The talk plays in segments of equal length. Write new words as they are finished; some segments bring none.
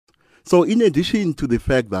So in addition to the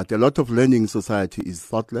fact that a lot of learning society is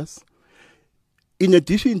thoughtless, in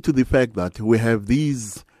addition to the fact that we have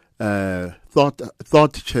these echo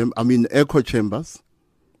chambers,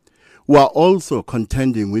 we are also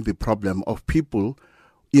contending with the problem of people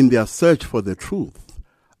in their search for the truth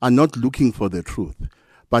are not looking for the truth,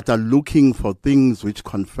 but are looking for things which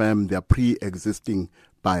confirm their pre-existing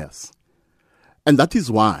bias. And that is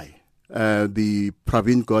why the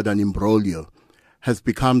Pravin Gordhan imbroglio has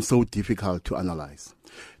become so difficult to analyze.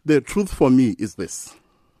 The truth for me is this.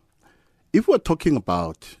 If we're talking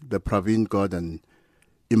about the Pravin Gordhan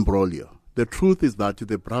imbroglio, the truth is that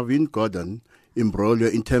the Pravin Gordhan imbroglio,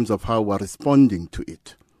 in terms of how we're responding to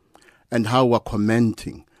it and how we're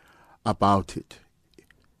commenting about it,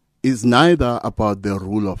 is neither about the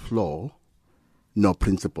rule of law nor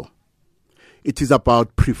principle. It is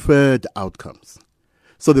about preferred outcomes.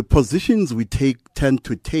 So the positions we tend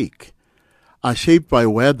to take are shaped by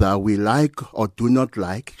whether we like or do not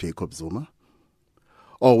like Jacob Zuma,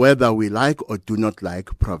 or whether we like or do not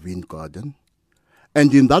like Pravin Gordhan.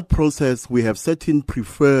 And in that process, we have certain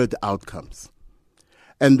preferred outcomes.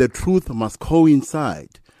 And the truth must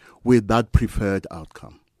coincide with that preferred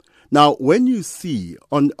outcome. Now, when you see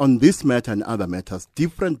on this matter and other matters,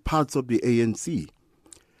 different parts of the ANC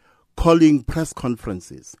calling press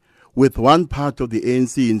conferences with one part of the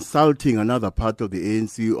ANC insulting another part of the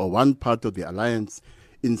ANC, or one part of the alliance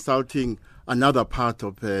insulting another part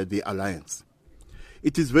of the alliance,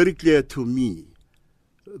 it is very clear to me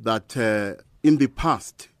that in the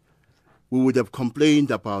past, we would have complained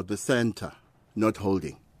about the center not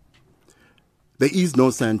holding. There is no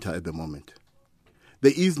center at the moment.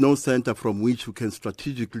 There is no center from which we can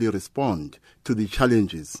strategically respond to the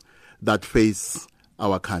challenges that face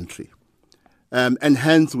our country. And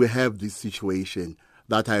hence we have this situation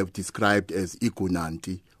that I have described as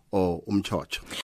ikunanti or umchocho.